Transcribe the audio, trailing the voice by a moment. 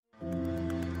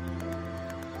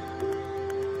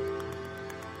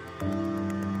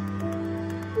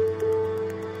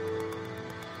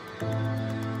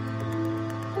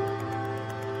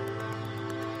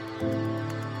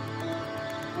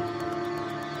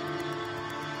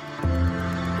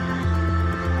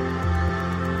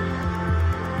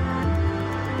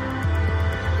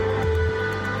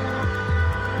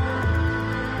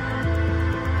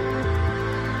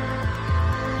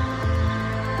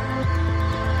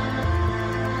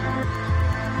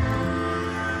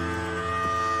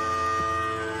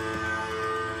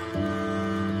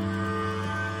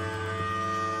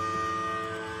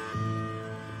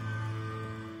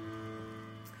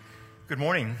Good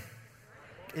morning.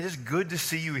 It is good to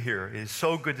see you here. It is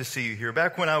so good to see you here.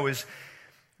 Back when I was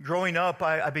growing up,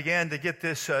 I began to get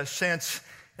this sense,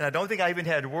 and I don't think I even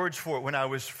had words for it when I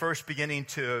was first beginning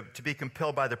to be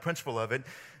compelled by the principle of it,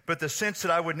 but the sense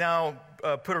that I would now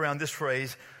put around this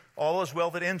phrase, all is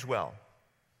well that ends well.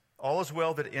 All is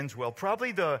well that ends well.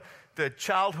 Probably the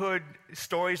childhood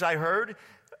stories I heard,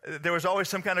 there was always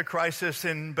some kind of crisis,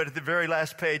 but at the very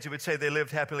last page it would say they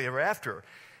lived happily ever after.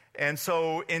 And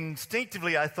so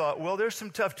instinctively I thought, well, there's some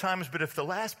tough times, but if the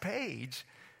last page,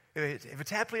 if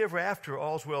it's happily ever after,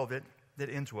 all's well that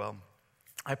ends well.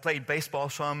 I played baseball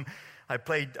some. I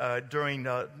played during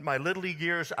my Little League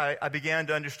years. I began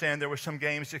to understand there were some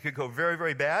games that could go very,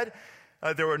 very bad.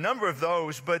 There were a number of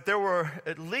those, but there were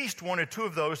at least one or two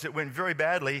of those that went very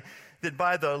badly, that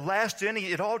by the last inning,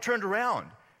 it all turned around.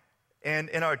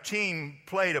 And our team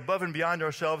played above and beyond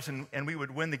ourselves, and we would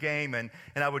win the game. And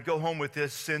I would go home with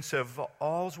this sense of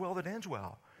all's well that ends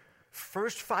well.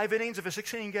 First 5 innings of a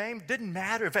 6-inning game didn't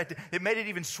matter. In fact, it made it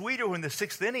even sweeter when the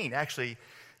 6th inning actually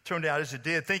turned out as it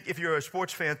did. Think, if you're a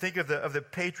sports fan, think of the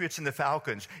Patriots and the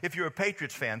Falcons. If you're a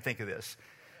Patriots fan, think of this.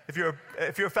 If you're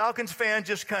a Falcons fan,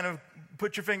 just kind of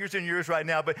put your fingers in yours right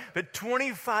now. But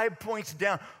 25 points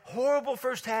down, horrible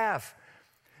first half.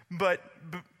 But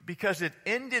because it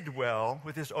ended well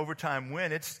with this overtime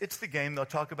win, it's the game they'll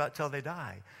talk about till they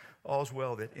die. All's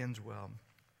well that ends well.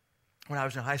 When I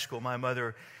was in high school, my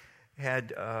mother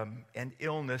had an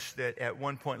illness that at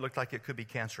one point looked like it could be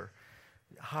cancer.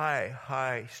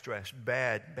 High stress,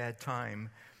 bad time.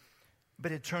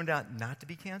 But it turned out not to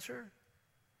be cancer.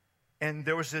 And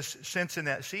there was this sense in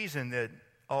that season that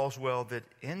all's well that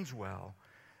ends well.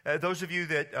 Those of you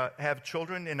that have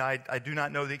children, and I do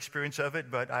not know the experience of it,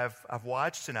 but I've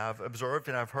watched and I've observed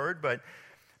and I've heard, but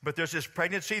there's this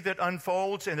pregnancy that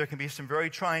unfolds, and there can be some very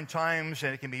trying times,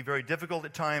 and it can be very difficult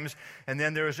at times, and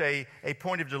then there's a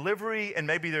point of delivery, and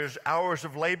maybe there's hours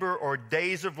of labor or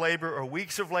days of labor or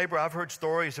weeks of labor. I've heard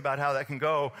stories about how that can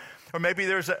go. Or maybe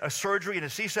there's a surgery and a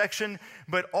C-section,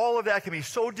 but all of that can be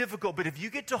so difficult. But if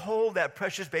you get to hold that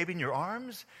precious baby in your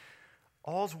arms,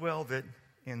 all's well that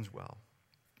ends well.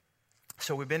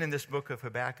 So we've been in this book of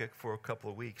Habakkuk for a couple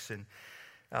of weeks, and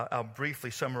I'll briefly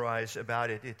summarize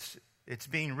about it. It's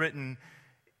being written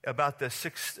about the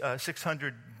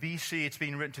 600 BC. It's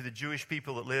being written to the Jewish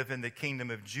people that live in the kingdom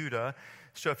of Judah.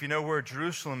 So if you know where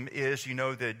Jerusalem is, you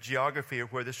know the geography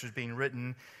of where this was being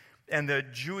written. And the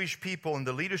Jewish people and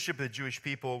the leadership of the Jewish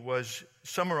people was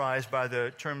summarized by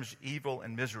the terms evil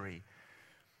and misery.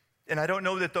 And I don't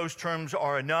know that those terms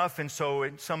are enough, and so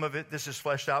in some of it, this is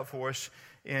fleshed out for us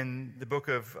in the book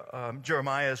of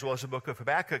Jeremiah as well as the book of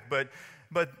Habakkuk. But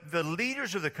the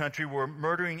leaders of the country were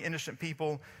murdering innocent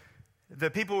people.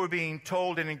 The people were being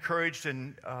told and encouraged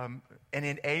and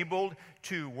enabled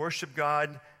to worship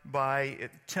God by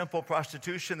temple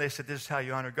prostitution. They said, this is how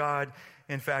you honor God.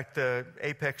 In fact, the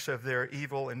apex of their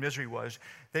evil and misery was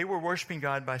they were worshiping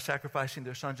God by sacrificing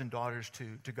their sons and daughters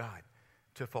to God,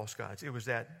 to false gods. It was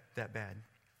that bad.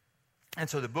 And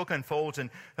so the book unfolds, and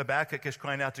Habakkuk is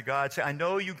crying out to God, saying, I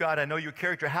know you, God, I know your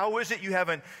character. How is it you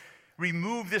haven't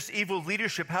removed this evil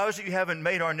leadership? How is it you haven't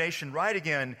made our nation right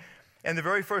again? And the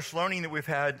very first learning that we've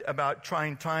had about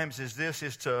trying times is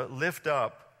to lift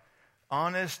up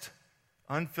honest,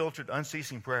 unfiltered,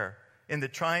 unceasing prayer. In the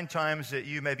trying times that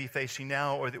you may be facing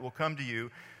now or that will come to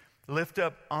you, lift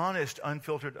up honest,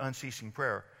 unfiltered, unceasing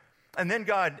prayer. And then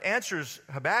God answers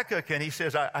Habakkuk, and he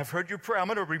says, I've heard your prayer. I'm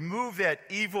going to remove that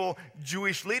evil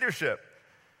Jewish leadership,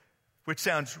 which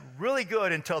sounds really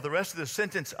good until the rest of the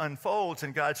sentence unfolds.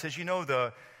 And God says, you know,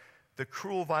 the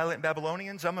cruel, violent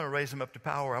Babylonians, I'm going to raise them up to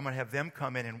power. I'm going to have them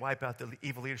come in and wipe out the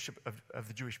evil leadership of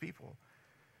the Jewish people.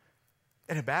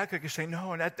 And Habakkuk is saying,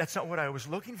 no, that's not what I was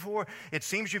looking for. It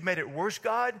seems you've made it worse,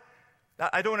 God.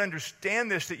 I don't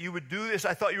understand this, that you would do this.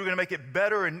 I thought you were going to make it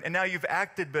better, and now you've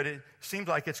acted, but it seems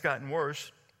like it's gotten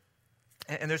worse.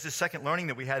 And there's this second learning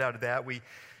that we had out of that. We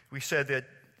said that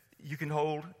you can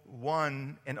hold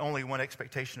one and only one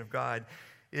expectation of God,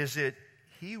 is that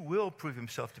he will prove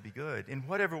himself to be good. In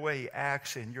whatever way he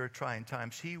acts in your trying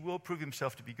times, he will prove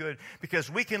himself to be good.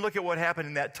 Because we can look at what happened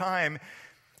in that time,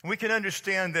 and we can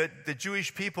understand that the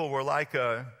Jewish people were like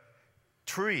a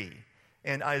tree.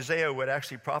 And Isaiah would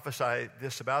actually prophesy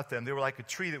this about them. They were like a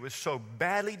tree that was so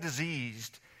badly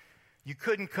diseased, you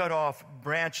couldn't cut off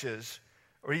branches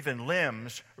or even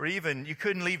limbs, or even you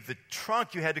couldn't leave the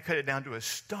trunk. You had to cut it down to a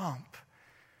stump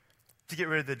to get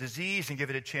rid of the disease and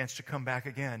give it a chance to come back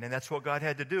again. And that's what God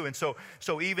had to do. And so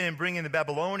even in bringing the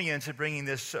Babylonians and bringing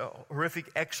this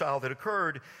horrific exile that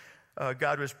occurred,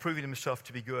 God was proving himself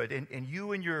to be good. And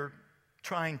you in your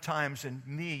trying times, and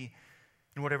me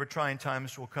and whatever trying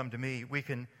times will come to me, we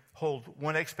can hold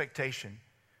one expectation,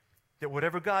 that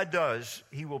whatever God does,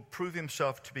 he will prove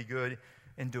himself to be good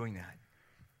in doing that.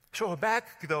 So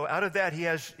Habakkuk, though, out of that, he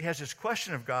has this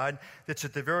question of God that's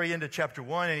at the very end of chapter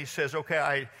 1, and he says,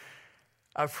 okay,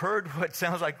 I've heard what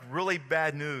sounds like really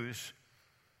bad news,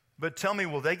 but tell me,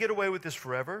 will they get away with this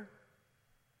forever?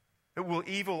 Will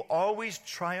evil always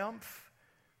triumph?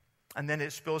 And then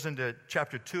it spills into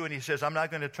chapter 2, and he says, I'm not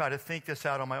going to try to think this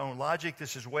out on my own logic.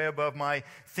 This is way above my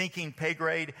thinking pay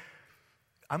grade.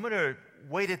 I'm going to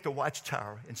wait at the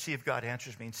watchtower and see if God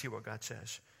answers me and see what God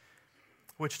says.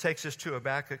 Which takes us to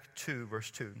Habakkuk 2,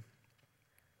 verse 2.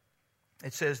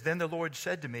 It says, Then the Lord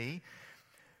said to me,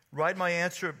 Write my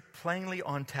answer plainly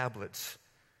on tablets,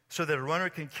 so that a runner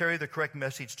can carry the correct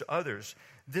message to others.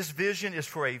 This vision is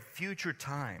for a future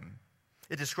time.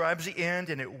 It describes the end,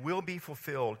 and it will be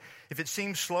fulfilled. If it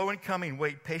seems slow in coming,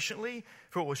 wait patiently,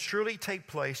 for it will surely take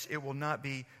place. It will not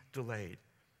be delayed.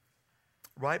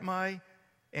 Write my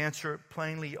answer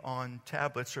plainly on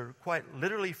tablets, or quite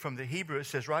literally from the Hebrew, it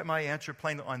says, write my answer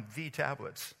plainly on the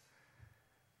tablets.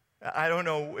 I don't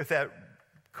know if that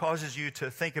causes you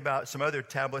to think about some other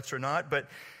tablets or not, but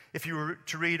if you were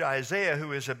to read Isaiah,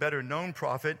 who is a better known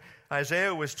prophet,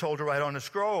 Isaiah was told to write on a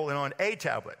scroll and on a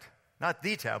tablet, not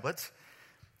the tablets.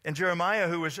 And Jeremiah,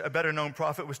 who was a better known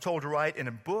prophet, was told to write in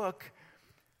a book,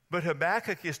 but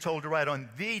Habakkuk is told to write on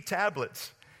the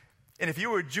tablets. And if you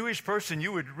were a Jewish person,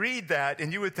 you would read that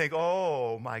and you would think,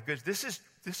 oh my goodness,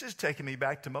 this is taking me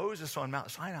back to Moses on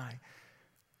Mount Sinai.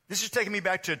 This is taking me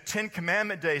back to 10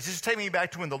 Commandment days. This is taking me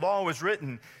back to when the law was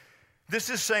written. This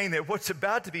is saying that what's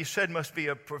about to be said must be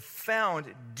of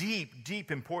profound, deep,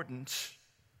 deep importance.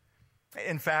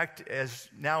 In fact, as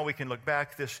now we can look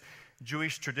back, this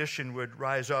Jewish tradition would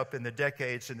rise up in the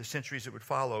decades and the centuries that would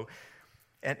follow.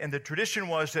 And the tradition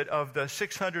was that of the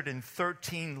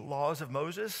 613 laws of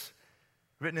Moses,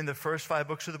 written in the first 5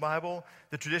 books of the Bible,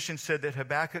 the tradition said that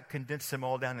Habakkuk condensed them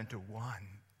all down into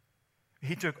one.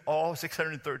 He took all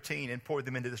 613 and poured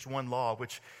them into this one law,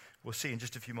 which we'll see in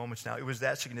just a few moments now. It was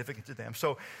that significant to them.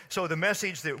 So the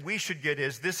message that we should get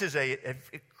is this is a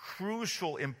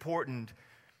crucial, important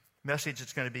message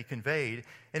that's going to be conveyed.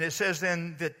 And it says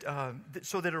then that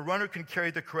so that a runner can carry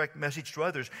the correct message to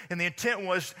others. And the intent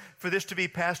was for this to be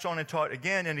passed on and taught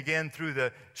again and again through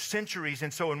the centuries.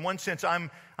 And so in one sense,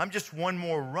 I'm just one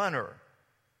more runner.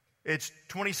 It's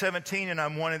 2017 and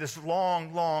I'm one of this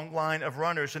long, long line of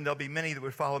runners, and there'll be many that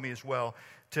would follow me as well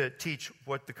to teach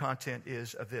what the content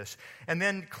is of this. And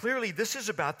then clearly this is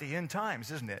about the end times,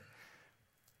 isn't it?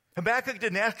 Habakkuk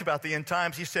didn't ask about the end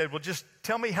times. He said, well, just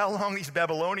tell me how long these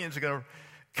Babylonians are going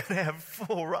to have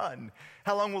full run.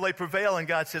 How long will they prevail? And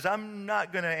God says, I'm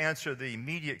not going to answer the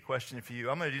immediate question for you.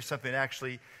 I'm going to do something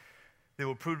actually that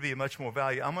will prove to be of much more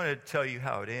value. I'm going to tell you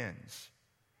how it ends.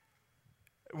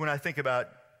 When I think about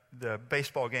the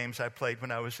baseball games I played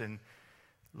when I was in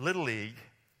Little League,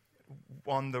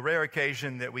 on the rare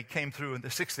occasion that we came through in the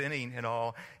 6th inning and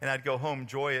all, and I'd go home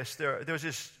joyous, there was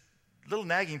this little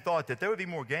nagging thought that there would be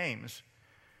more games.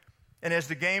 And as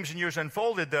the games and years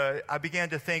unfolded, I began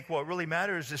to think what really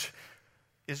matters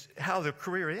is how the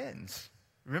career ends.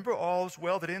 Remember, all's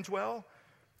well that ends well?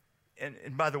 And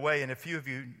by the way, and a few of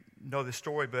you know the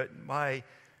story, but my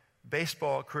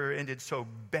baseball career ended so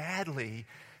badly,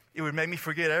 it would make me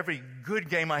forget every good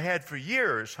game I had for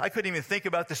years. I couldn't even think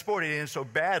about the sport. It ended so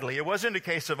badly. It wasn't a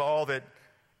case of all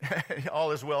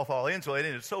is well, all ends well. It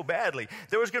ended so badly.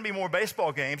 There was going to be more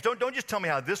baseball games. Don't just tell me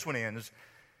how this one ends.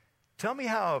 Tell me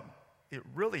how it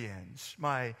really ends.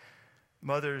 My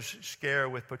mother's scare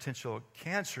with potential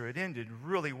cancer, it ended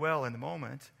really well in the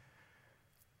moment.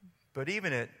 But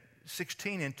even at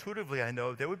 16, intuitively, I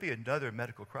know there would be another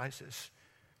medical crisis,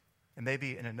 and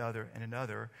maybe in another and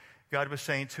another. God was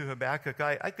saying to Habakkuk,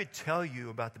 I could tell you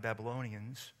about the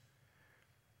Babylonians.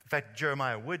 In fact,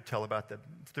 Jeremiah would tell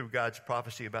through God's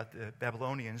prophecy about the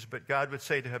Babylonians, but God would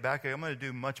say to Habakkuk, I'm going to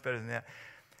do much better than that.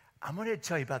 I'm going to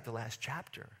tell you about the last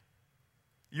chapter.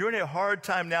 You're in a hard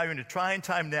time now, you're in a trying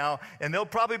time now, and there'll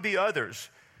probably be others.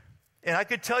 And I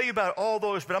could tell you about all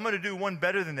those, but I'm going to do one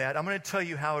better than that. I'm going to tell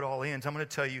you how it all ends. I'm going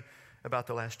to tell you about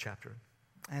the last chapter.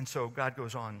 And so God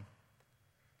goes on.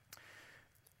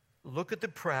 Look at the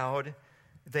proud.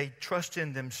 They trust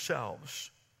in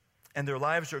themselves, and their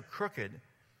lives are crooked.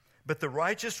 But the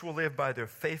righteous will live by their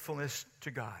faithfulness to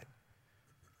God.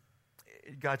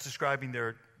 God's describing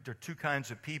there are two kinds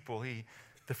of people.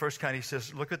 The first kind, he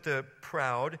says, look at the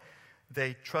proud.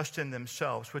 They trust in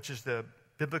themselves, which is the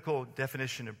biblical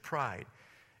definition of pride,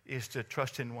 is to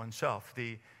trust in oneself.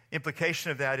 The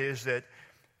implication of that is that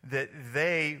that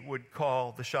they would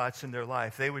call the shots in their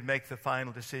life. They would make the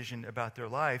final decision about their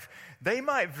life. They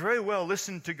might very well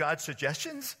listen to God's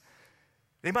suggestions.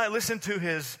 They might listen to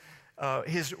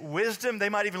his wisdom. They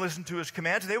might even listen to his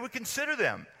commands. They would consider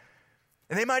them.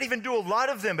 And they might even do a lot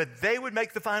of them, but they would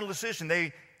make the final decision.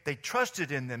 They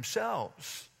trusted in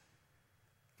themselves.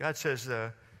 God says,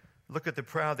 look at the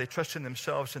proud. They trust in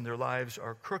themselves, and their lives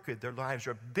are crooked. Their lives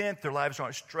are bent. Their lives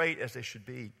aren't straight as they should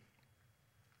be.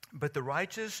 But the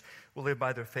righteous will live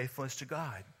by their faithfulness to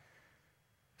God.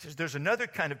 He says there's another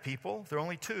kind of people. There are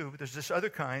only two, but there's this other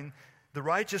kind. The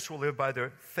righteous will live by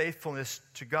their faithfulness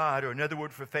to God, or another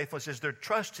word for faithfulness is their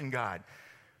trust in God.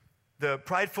 The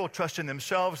prideful trust in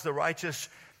themselves. The righteous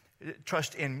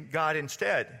trust in God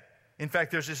instead. In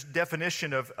fact, there's this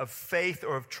definition of faith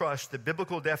or of trust. The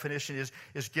biblical definition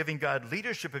is giving God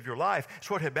leadership of your life. It's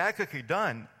what Habakkuk had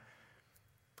done.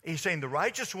 He's saying the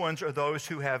righteous ones are those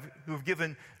who have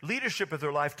given leadership of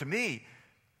their life to me.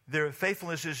 Their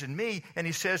faithfulness is in me. And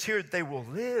he says here they will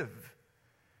live.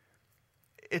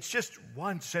 It's just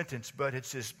one sentence, but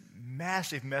it's this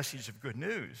massive message of good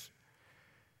news.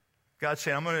 God's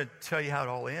saying, I'm going to tell you how it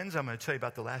all ends. I'm going to tell you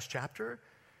about the last chapter.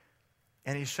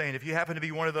 And he's saying, if you happen to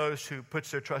be one of those who puts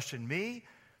their trust in me,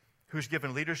 who's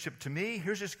given leadership to me,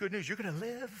 here's this good news. You're going to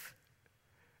live.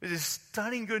 It is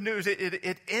stunning good news.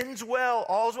 It ends well.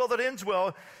 All's well that ends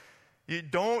well. You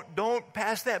don't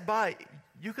pass that by.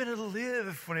 You're going to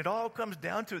live when it all comes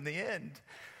down to it in the end.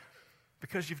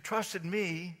 Because you've trusted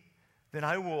me, then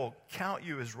I will count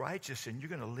you as righteous and you're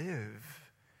going to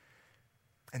live.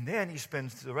 And then he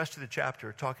spends the rest of the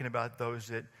chapter talking about those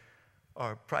that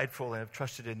are prideful and have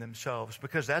trusted in themselves.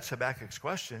 Because that's Habakkuk's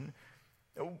question.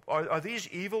 Are these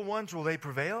evil ones, will they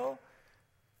prevail?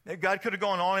 God could have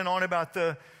gone on and on about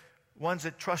the ones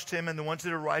that trust him and the ones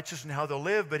that are righteous and how they'll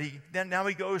live, but now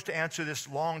he goes to answer this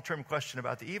long-term question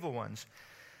about the evil ones.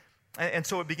 And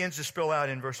so it begins to spill out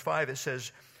in verse 5. It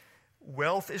says,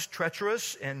 wealth is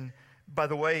treacherous. And by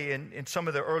the way, in some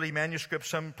of the early manuscripts,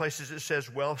 some places it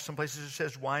says wealth, some places it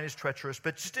says wine is treacherous.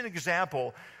 But just an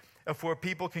example of where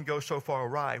people can go so far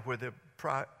awry, where the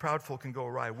proudful can go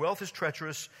awry. Wealth is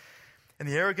treacherous. And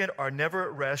the arrogant are never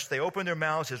at rest. They open their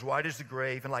mouths as wide as the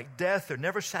grave. And like death, they're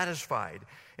never satisfied.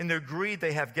 In their greed,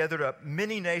 they have gathered up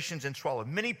many nations and swallowed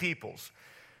many peoples.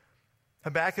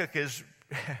 Habakkuk is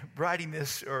writing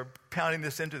this or pounding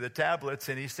this into the tablets,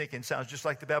 and he's thinking, sounds just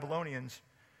like the Babylonians.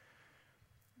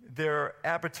 Their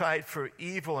appetite for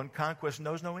evil and conquest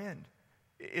knows no end.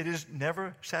 It is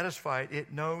never satisfied.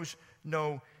 It knows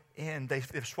no end.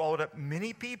 They've swallowed up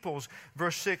many peoples.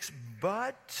 Verse 6,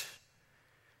 but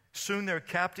soon their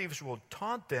captives will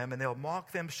taunt them, and they'll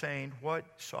mock them, saying, what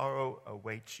sorrow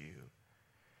awaits you?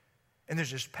 And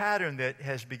there's this pattern that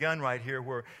has begun right here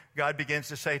where God begins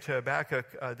to say to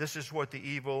Habakkuk, this is what the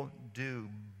evil do,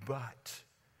 but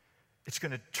it's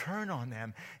going to turn on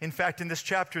them. In fact, in this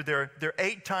chapter, there are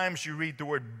 8 times you read the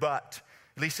word but,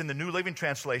 at least in the New Living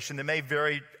Translation. They may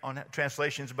vary on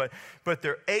translations, but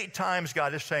there are 8 times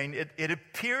God is saying, it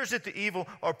appears that the evil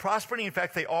are prospering. In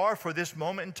fact, they are for this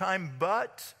moment in time,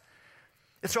 but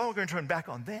it's all going to turn back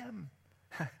on them.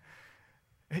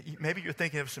 Maybe you're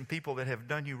thinking of some people that have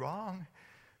done you wrong.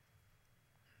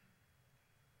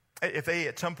 If they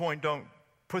at some point don't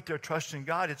put their trust in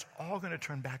God, it's all going to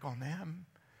turn back on them.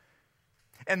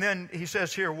 And then he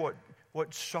says here,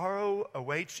 what sorrow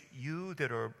awaits you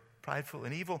that are prideful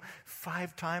and evil,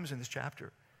 5 times in this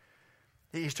chapter.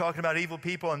 He's talking about evil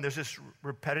people, and there's this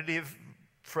repetitive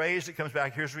phrase that comes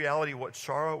back. Here's reality, what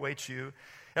sorrow awaits you.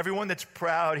 Everyone that's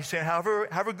proud, he's saying,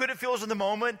 however good it feels in the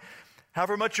moment,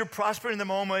 however much you're prospering in the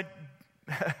moment,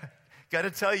 got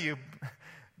to tell you,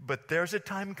 but there's a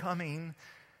time coming,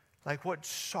 like what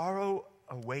sorrow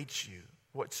awaits you.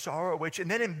 What sorrow awaits you.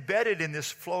 And then embedded in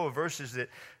this flow of verses that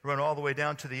run all the way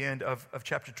down to the end of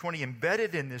chapter 20,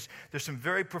 embedded in this, there's some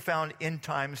very profound end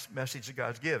times message that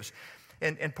God gives.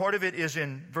 And part of it is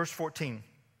in verse 14.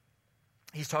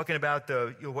 He's talking about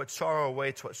what sorrow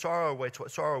awaits, what sorrow awaits,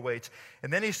 what sorrow awaits.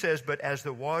 And then he says, but as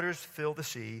the waters fill the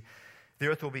sea, the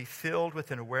earth will be filled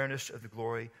with an awareness of the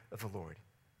glory of the Lord.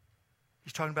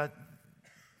 He's talking about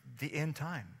the end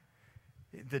time.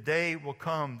 The day will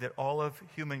come that all of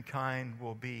humankind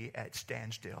will be at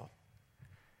standstill.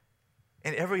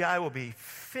 And every eye will be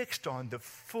fixed on the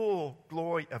full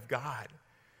glory of God.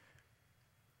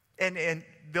 And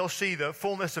they'll see the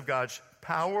fullness of God's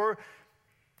power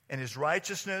and his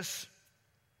righteousness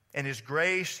and his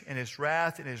grace and his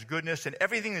wrath and his goodness and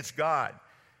everything that's God.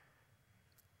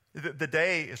 The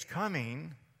day is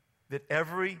coming that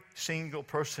every single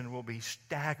person will be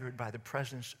staggered by the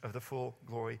presence of the full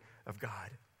glory of God.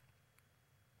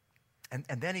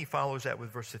 And then he follows that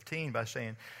with verse 15 by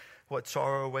saying, what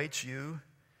sorrow awaits you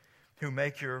who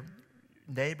make your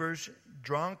neighbors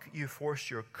drunk. You force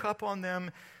your cup on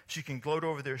them so you can gloat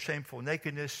over their shameful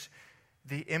nakedness.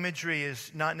 The imagery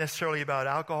is not necessarily about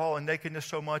alcohol and nakedness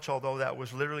so much, although that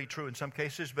was literally true in some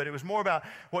cases, but it was more about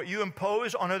what you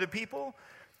impose on other people.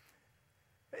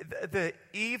 The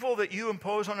evil that you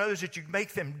impose on others, that you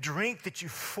make them drink, that you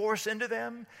force into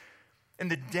them, and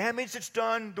the damage that's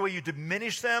done, the way you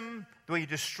diminish them, the way you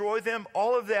destroy them,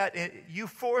 all of that, you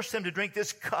force them to drink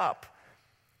this cup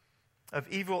of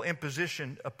evil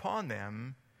imposition upon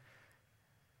them.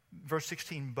 Verse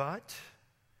 16, but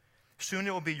soon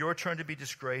it will be your turn to be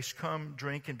disgraced. Come,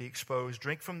 drink and be exposed.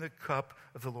 Drink from the cup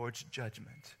of the Lord's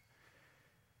judgment.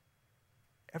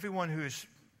 Everyone who is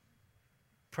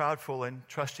proudful and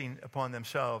trusting upon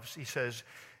themselves, he says,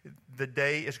 the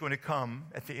day is going to come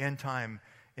at the end time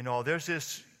in all. There's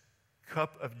this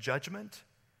cup of judgment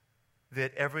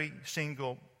that every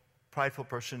single prideful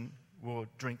person will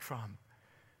drink from.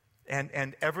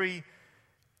 And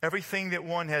everything that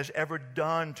one has ever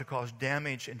done to cause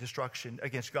damage and destruction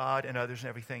against God and others and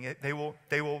everything, they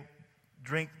will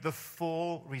drink the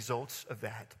full results of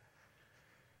that.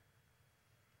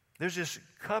 There's this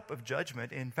cup of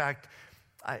judgment. In fact,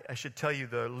 I should tell you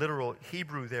the literal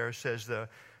Hebrew there says the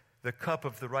cup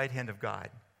of the right hand of God.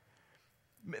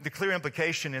 The clear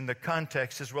implication in the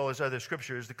context as well as other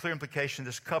scriptures, the clear implication,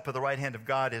 this cup of the right hand of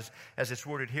God is, as it's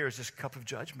worded here, is this cup of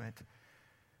judgment.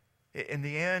 In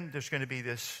the end, there's going to be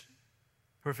this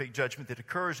perfect judgment that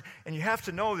occurs. And you have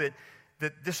to know that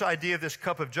this idea of this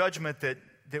cup of judgment that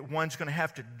one's going to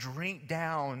have to drink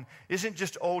down isn't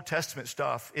just Old Testament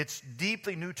stuff. It's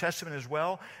deeply New Testament as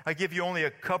well. I give you only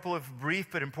a couple of brief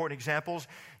but important examples.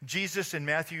 Jesus in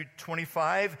Matthew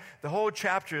 25, the whole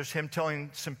chapter is him telling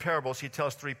some parables. He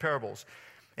tells 3 parables.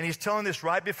 And he's telling this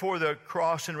right before the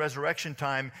cross and resurrection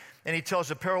time. And he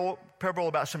tells a parable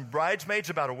about some bridesmaids,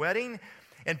 about a wedding.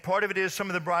 And part of it is some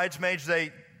of the bridesmaids,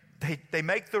 they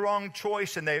make the wrong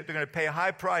choice and they're going to pay a high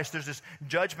price. There's this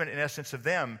judgment in essence of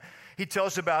them. He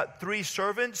tells about 3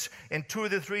 servants, and 2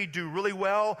 of the 3 do really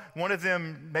well. One of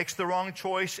them makes the wrong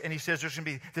choice, and he says there's going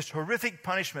to be this horrific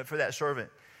punishment for that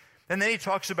servant. And then he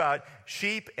talks about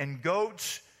sheep and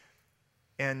goats,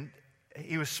 and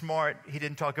he was smart. He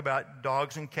didn't talk about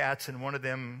dogs and cats and one of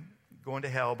them going to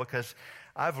hell, because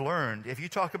I've learned if you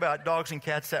talk about dogs and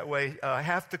cats that way,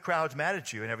 half the crowd's mad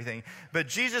at you and everything. But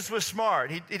Jesus was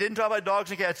smart. He didn't talk about dogs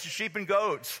and cats, sheep and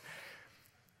goats.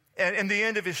 And the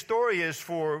end of his story is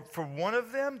for one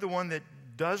of them, the one that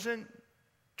doesn't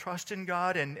trust in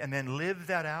God and then live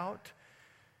that out,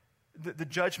 the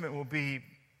judgment will be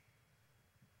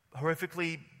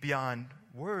horrifically beyond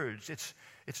words.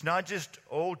 It's not just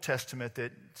Old Testament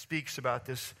that speaks about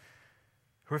this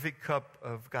horrific cup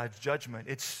of God's judgment.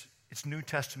 It's New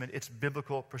Testament. It's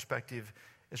biblical perspective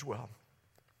as well.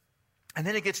 And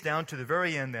then it gets down to the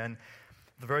very end then,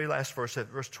 the very last verse, at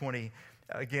verse 20.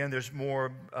 Again, there's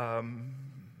more,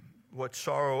 what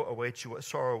sorrow awaits you.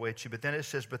 But then it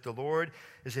says, but the Lord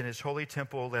is in his holy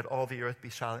temple. Let all the earth be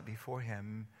silent before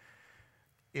him.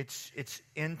 It's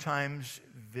end times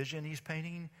vision he's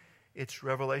painting. It's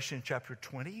Revelation chapter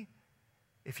 20.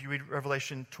 If you read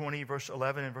Revelation 20, verse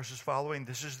 11 and verses following,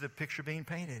 this is the picture being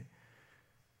painted.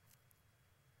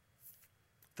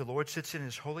 The Lord sits in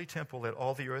his holy temple. Let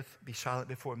all the earth be silent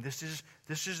before him. This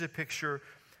is a picture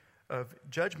of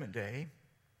Judgment Day.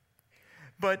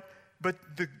 But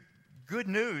the good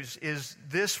news is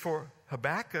this for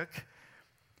Habakkuk.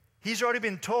 He's already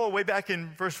been told way back in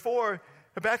verse 4,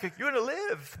 Habakkuk, you're going to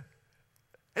live.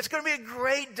 It's going to be a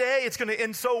great day. It's going to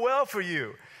end so well for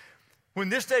you. When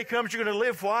this day comes, you're going to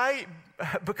live. Why?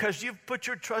 Because you've put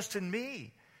your trust in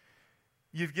me.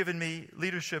 You've given me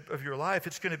leadership of your life.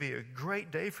 It's going to be a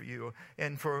great day for you.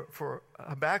 And for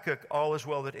Habakkuk, all is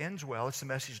well that ends well. It's the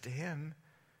message to him.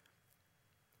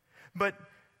 But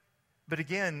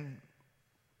again,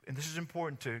 and this is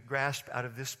important to grasp out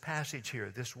of this passage here,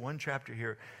 this one chapter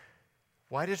here,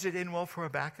 why does it end well for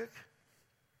Habakkuk?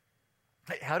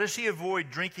 How does he avoid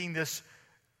drinking this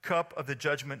cup of the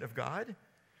judgment of God?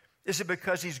 Is it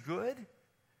because he's good?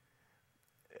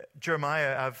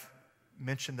 Jeremiah, I've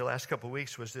mentioned the last couple of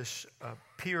weeks, was this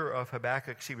peer of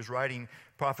Habakkuk's. He was writing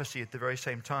prophecy at the very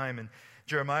same time. And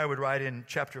Jeremiah would write in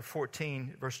chapter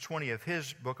 14, verse 20 of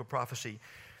his book of prophecy,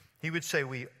 he would say,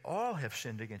 we all have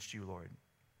sinned against you, Lord.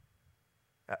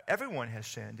 Everyone has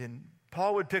sinned. And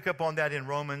Paul would pick up on that in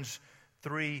Romans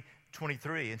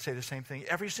 3:23 and say the same thing.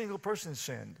 Every single person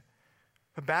sinned.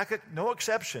 Habakkuk, no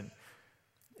exception.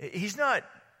 He's not,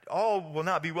 all will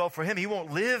not be well for him. He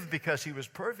won't live because he was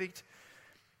perfect.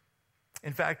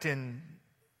 In fact, in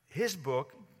his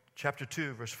book, chapter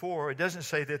 2, verse 4, it doesn't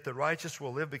say that the righteous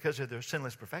will live because of their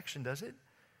sinless perfection, does it?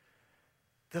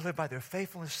 They'll live by their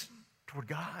faithfulness toward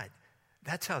God.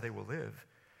 That's how they will live.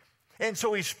 And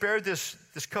so he's spared this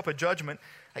cup of judgment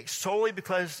solely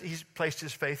because he's placed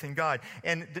his faith in God.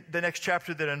 And the next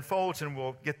chapter that unfolds, and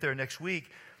we'll get there next week,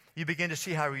 you begin to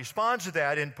see how he responds to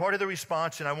that. And part of the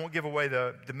response, and I won't give away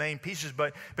the main pieces,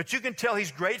 but you can tell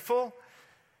he's grateful.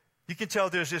 You can tell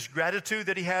there's this gratitude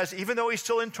that he has. Even though he's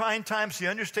still in trying times, he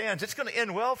understands it's going to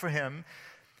end well for him.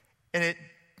 And it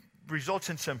results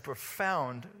in some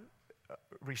profound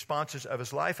responses of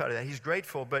his life out of that. He's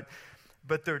grateful, but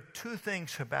there are two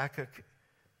things Habakkuk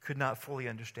could not fully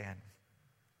understand.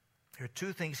 There are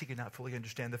two things he could not fully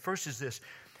understand. The first is this,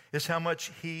 is how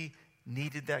much he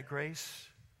needed that grace.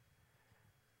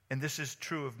 And this is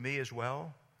true of me as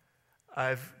well.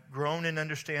 I've grown in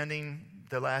understanding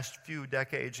the last few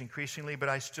decades increasingly, but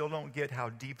I still don't get how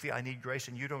deeply I need grace,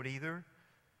 and you don't either.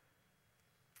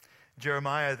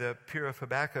 Jeremiah, the peer of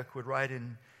Habakkuk, would write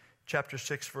in chapter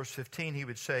 6, verse 15, he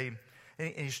would say,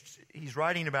 and he's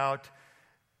writing about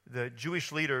the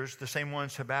Jewish leaders, the same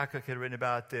ones Habakkuk had written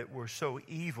about that were so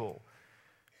evil,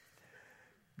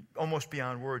 almost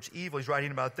beyond words, evil. He's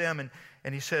writing about them,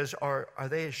 and he says, are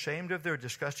they ashamed of their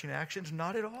disgusting actions?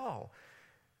 Not at all.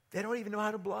 They don't even know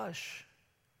how to blush.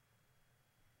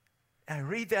 And I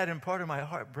read that, and part of my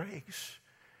heart breaks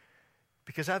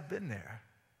because I've been there.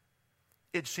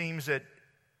 It seems that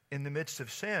in the midst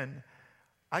of sin,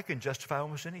 I can justify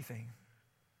almost anything.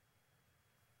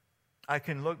 I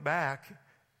can look back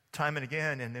time and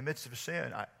again in the midst of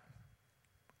sin.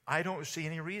 I don't see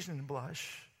any reason to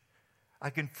blush. I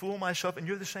can fool myself, and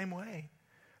you're the same way.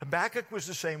 Habakkuk was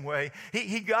the same way.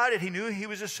 He got it. He knew he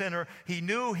was a sinner. He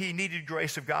knew he needed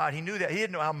grace of God. He knew that. He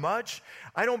didn't know how much.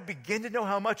 I don't begin to know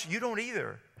how much. You don't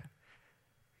either.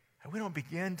 We don't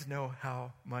begin to know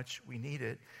how much we need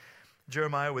it.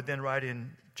 Jeremiah would then write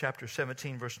in chapter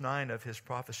 17, verse 9 of his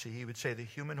prophecy, he would say, the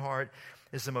human heart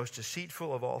is the most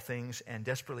deceitful of all things and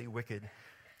desperately wicked.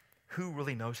 Who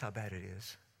really knows how bad it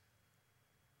is?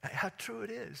 How true it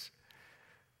is.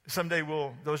 Someday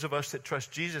those of us that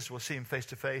trust Jesus will see him face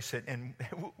to face, and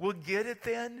we'll get it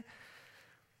then.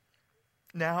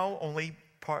 Now, only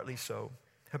partly so.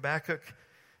 Habakkuk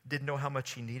didn't know how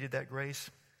much he needed that grace.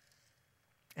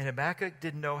 And Habakkuk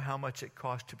didn't know how much it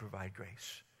cost to provide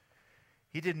grace.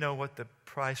 He didn't know what the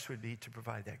price would be to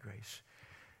provide that grace.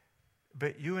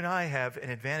 But you and I have an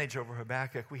advantage over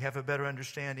Habakkuk. We have a better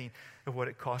understanding of what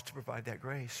it costs to provide that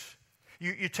grace.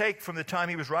 You take from the time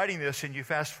he was writing this and you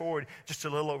fast forward just a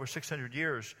little over 600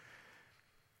 years.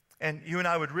 And you and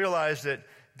I would realize that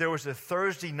there was a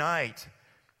Thursday night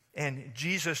and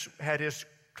Jesus had his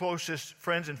closest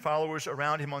friends and followers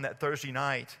around him on that Thursday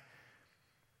night.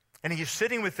 And he's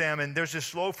sitting with them, and there's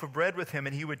this loaf of bread with him,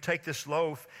 and he would take this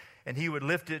loaf and he would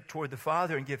lift it toward the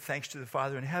Father and give thanks to the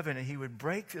Father in heaven, and he would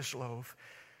break this loaf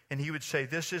and he would say,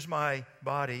 this is my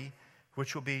body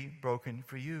which will be broken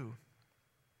for you.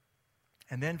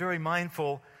 And then, very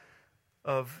mindful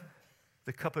of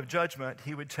the cup of judgment,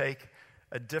 he would take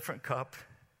a different cup.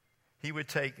 He would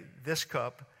take this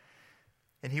cup,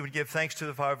 and he would give thanks to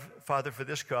the Father for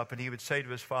this cup, and he would say to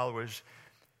his followers,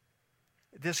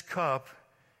 this cup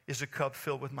is a cup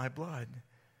filled with my blood.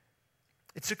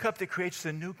 It's a cup that creates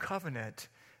the new covenant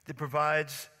that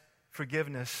provides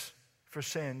forgiveness for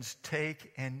sins.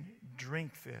 Take and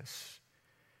drink this.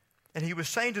 And he was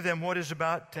saying to them, what is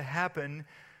about to happen,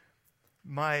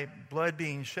 my blood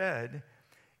being shed,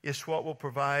 is what will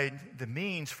provide the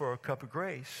means for a cup of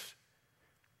grace.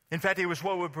 In fact, it was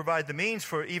what would provide the means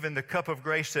for even the cup of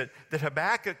grace that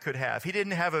Habakkuk could have. He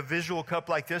didn't have a visual cup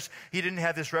like this. He didn't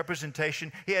have this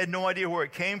representation. He had no idea where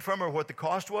it came from or what the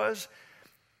cost was.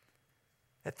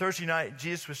 At Thursday night,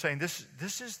 Jesus was saying, this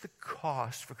is the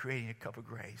cost for creating a cup of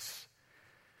grace.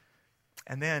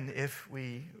 And then if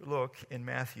we look in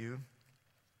Matthew,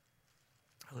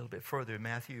 a little bit further,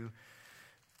 Matthew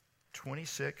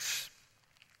 26,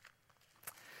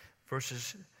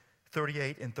 verses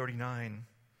 38 and 39.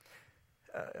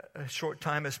 A short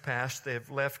time has passed. They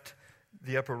have left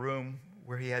the upper room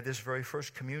where he had this very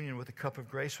first communion with a cup of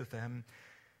grace with them,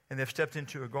 and they've stepped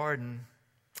into a garden.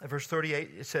 At verse 38,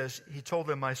 it says, he told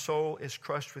them, my soul is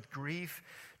crushed with grief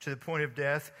to the point of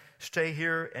death. Stay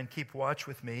here and keep watch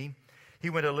with me. He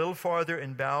went a little farther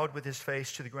and bowed with his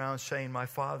face to the ground, saying, my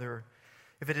Father,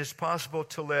 if it is possible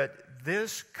to let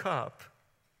this cup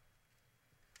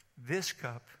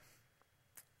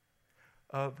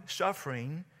of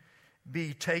suffering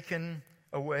be taken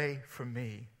away from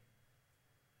me,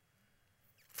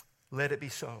 let it be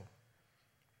so.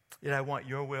 Yet I want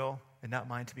your will and not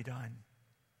mine to be done.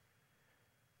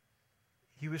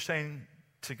 He was saying,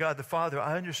 to God the Father,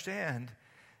 I understand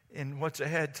in what's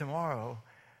ahead tomorrow,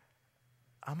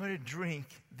 I'm going to drink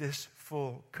this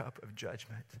full cup of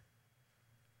judgment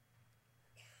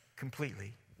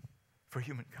completely for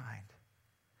humankind.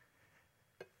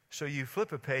 So you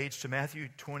flip a page to Matthew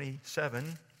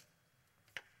 27,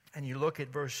 and you look at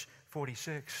verse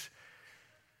 46,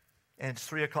 and it's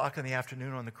 3 o'clock in the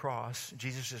afternoon on the cross.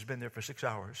 Jesus has been there for 6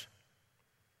 hours.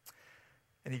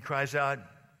 And he cries out,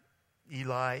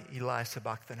 Eli, Eli,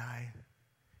 sabachthani.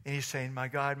 And he's saying, my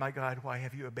God, why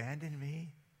have you abandoned me?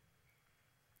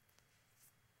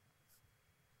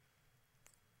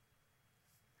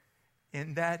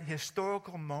 In that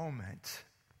historical moment,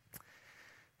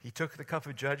 he took the cup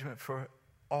of judgment for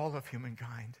all of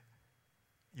humankind.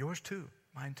 Yours too,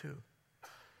 mine too.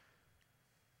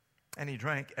 And he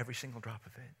drank every single drop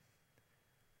of it.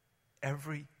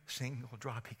 Every single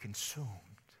drop he consumed,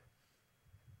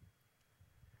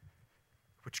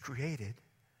 which created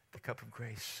the cup of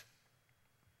grace.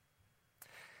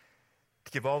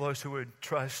 To give all those who would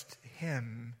trust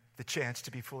him the chance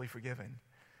to be fully forgiven.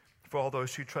 For all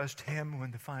those who trust him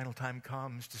when the final time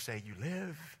comes to say, you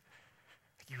live,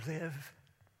 you live,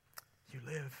 you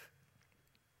live.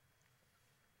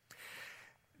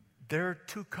 There are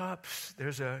two cups.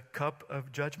 There's a cup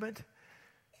of judgment,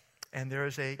 and there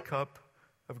is a cup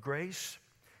of grace,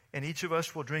 and each of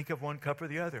us will drink of one cup or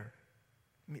the other.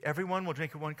 Everyone will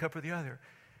drink of one cup or the other.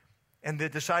 And the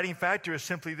deciding factor is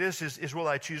simply this, is will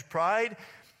I choose pride?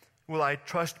 Will I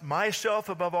trust myself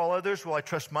above all others? Will I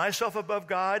trust myself above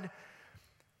God?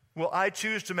 Will I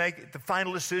choose to make the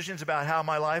final decisions about how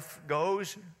my life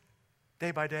goes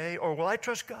day by day? Or will I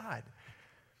trust God?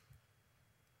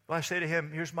 Will I say to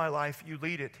him, here's my life, you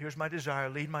lead it. Here's my desire,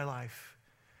 lead my life.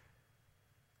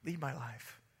 Lead my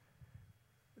life.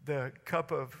 The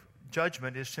cup of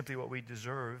judgment is simply what we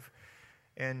deserve.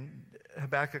 And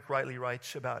Habakkuk rightly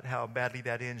writes about how badly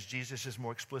that ends. Jesus is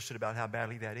more explicit about how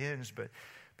badly that ends. But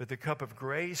the cup of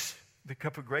grace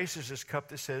is this cup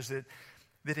that says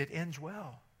that it ends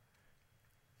well.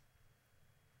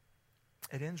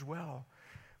 It ends well.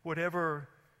 Whatever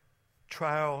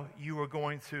trial you are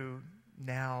going through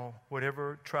now,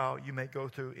 whatever trial you may go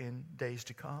through in days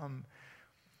to come,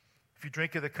 if you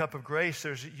drink of the cup of grace,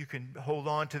 you can hold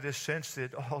on to this sense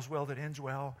that all's well that ends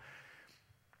well.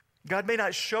 God may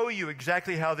not show you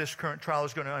exactly how this current trial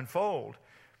is going to unfold.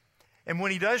 And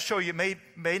when he does show you, it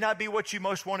may not be what you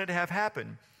most wanted to have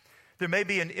happen. There may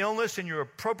be an illness and you're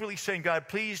appropriately saying, God,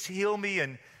 please heal me.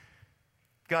 And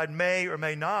God may or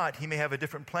may not. He may have a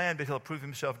different plan, but he'll prove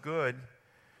himself good.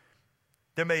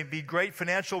 There may be great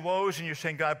financial woes and you're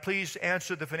saying, God, please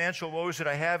answer the financial woes that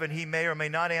I have. And he may or may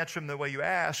not answer them the way you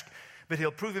ask, but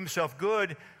he'll prove himself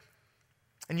good.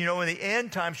 And in the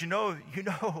end times, you know,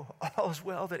 all is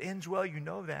well that ends well. You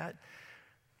know that.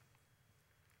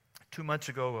 2 months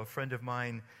ago, a friend of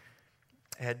mine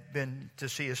had been to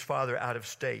see his father out of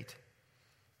state.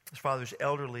 His father's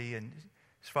elderly, and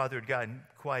his father had gotten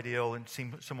quite ill and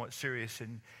seemed somewhat serious.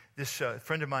 And this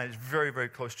friend of mine is very, very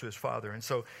close to his father. And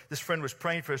so this friend was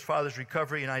praying for his father's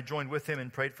recovery, and I joined with him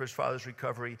and prayed for his father's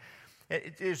recovery.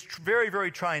 It is very,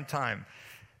 very trying time.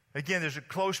 Again, there's a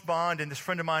close bond, and this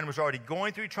friend of mine was already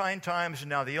going through trying times, and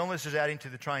now the illness is adding to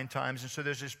the trying times. And so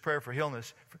there's this prayer for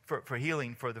illness, for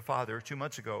healing for the father 2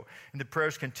 months ago. And the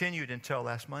prayers continued until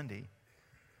last Monday.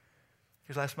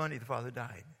 Because last Monday, the father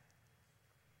died.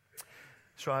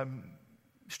 So I'm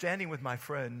standing with my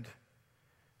friend,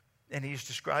 and he's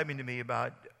describing to me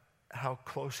about how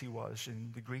close he was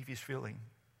and the grief he's feeling.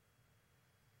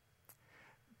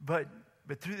 But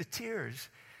through the tears,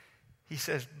 he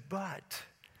says, but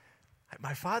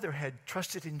my father had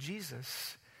trusted in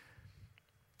Jesus.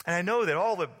 And I know that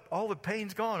all the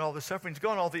pain's gone, all the suffering's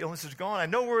gone, all the illness is gone. I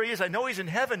know where he is. I know he's in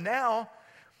heaven now.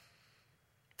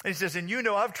 And he says, and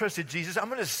I've trusted Jesus. I'm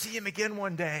going to see him again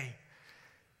one day.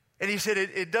 And he said,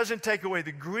 it doesn't take away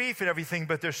the grief and everything,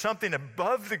 but there's something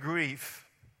above the grief.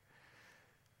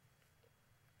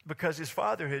 Because his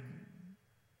father had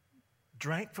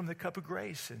drank from the cup of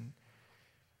grace. And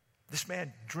this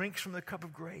man drinks from the cup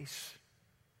of grace.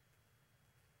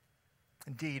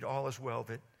 Indeed, all is well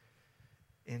that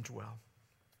ends well.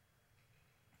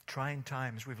 Trying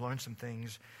times, we've learned some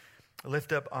things.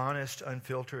 Lift up honest,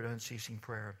 unfiltered, unceasing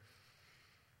prayer.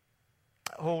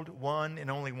 Hold one and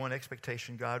only one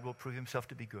expectation. God will prove himself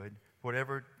to be good.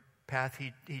 Whatever path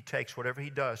he takes, whatever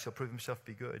he does, he'll prove himself to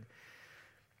be good.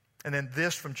 And then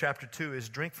this from chapter 2 is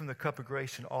drink from the cup of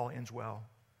grace and all ends well.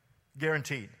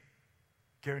 Guaranteed.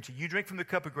 Guaranteed. You drink from the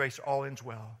cup of grace, all ends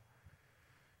well.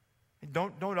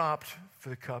 Don't opt for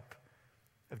the cup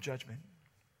of judgment.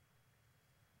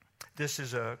 This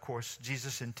is, of course,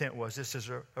 Jesus' intent was, this is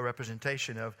a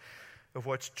representation of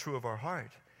what's true of our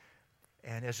heart.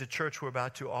 And as a church, we're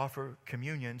about to offer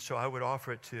communion, so I would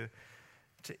offer it to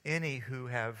any who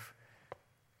have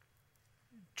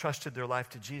trusted their life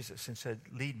to Jesus and said,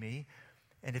 lead me.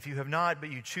 And if you have not, but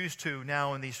you choose to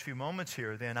now in these few moments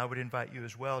here, then I would invite you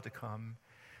as well to come.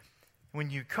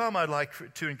 When you come, I'd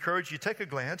like to encourage you, take a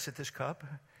glance at this cup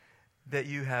that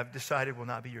you have decided will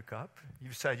not be your cup.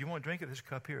 You've decided you won't drink of this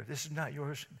cup here. This is not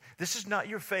yours. This is not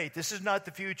your fate. This is not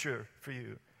the future for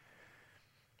you.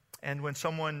 And when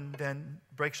someone then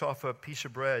breaks off a piece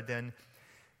of bread, then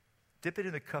dip it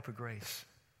in the cup of grace.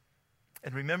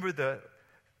 And remember the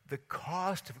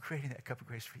cost of creating that cup of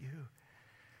grace for you.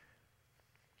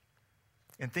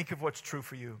 And think of what's true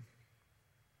for you.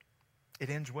 It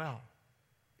ends well.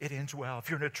 It ends well. If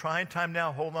you're in a trying time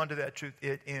now, hold on to that truth.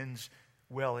 It ends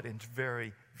well. It ends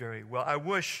very, very well. I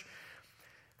wish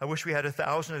we had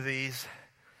 1,000 of these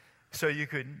so you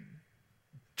could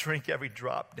drink every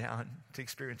drop down to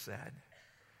experience that.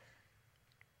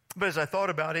 But as I thought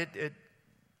about it, it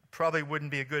probably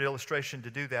wouldn't be a good illustration to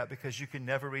do that because you can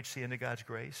never reach the end of God's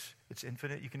grace. It's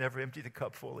infinite. You can never empty the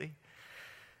cup fully.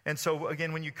 And so,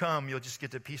 again, when you come, you'll just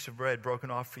get a piece of bread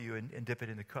broken off for you and dip it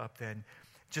in the cup. Then,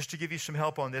 just to give you some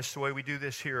help on this, the way we do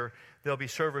this here, there'll be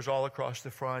servers all across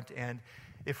the front. And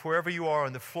if wherever you are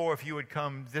on the floor, if you would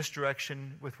come this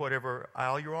direction with whatever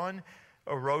aisle you're on,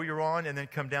 or row you're on, and then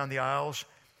come down the aisles,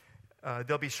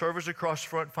 there'll be servers across the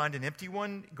front. Find an empty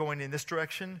one going in this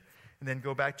direction, and then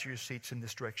go back to your seats in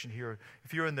this direction here.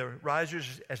 If you're in the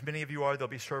risers, as many of you are, there'll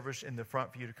be servers in the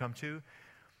front for you to come to.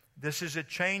 This is a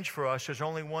change for us. There's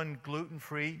only one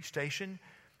gluten-free station.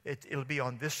 It'll be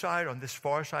on this side, on this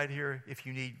far side here, if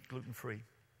you need gluten-free.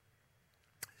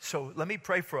 So let me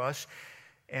pray for us.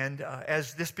 And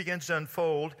as this begins to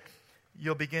unfold,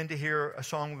 you'll begin to hear a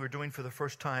song we were doing for the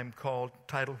first time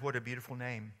titled, What a Beautiful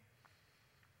Name.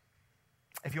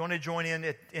 If you want to join in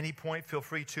at any point, feel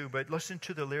free to, but listen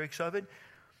to the lyrics of it.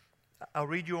 I'll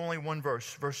read you only one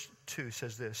verse. Verse 2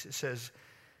 says this. It says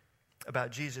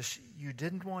about Jesus, you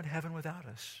didn't want heaven without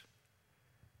us.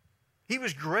 He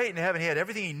was great in heaven. He had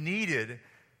everything he needed,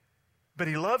 but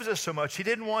he loves us so much. He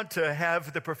didn't want to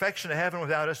have the perfection of heaven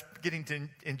without us getting to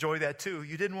enjoy that too.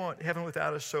 You didn't want heaven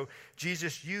without us. So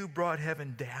Jesus, you brought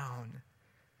heaven down.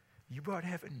 You brought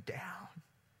heaven down.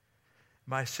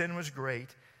 My sin was great.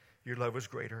 Your love was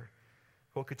greater.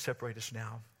 What could separate us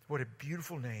now? What a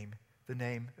beautiful name, the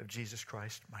name of Jesus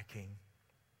Christ, my King.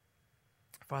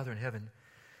 Father in heaven,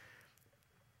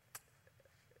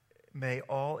 may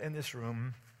all in this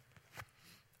room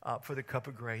opt for the cup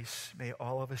of grace. May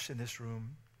all of us in this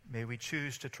room, may we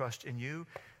choose to trust in you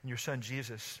and your Son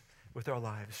Jesus with our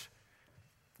lives.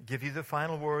 Give you the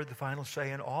final word, the final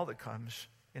say in all that comes,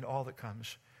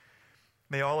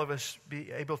 May all of us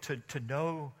be able to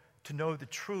know the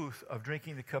truth of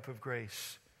drinking the cup of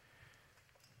grace.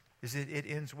 Is it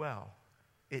ends well.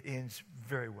 It ends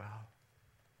very well.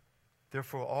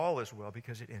 Therefore, all is well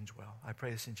because it ends well. I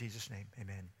pray this in Jesus' name.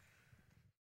 Amen.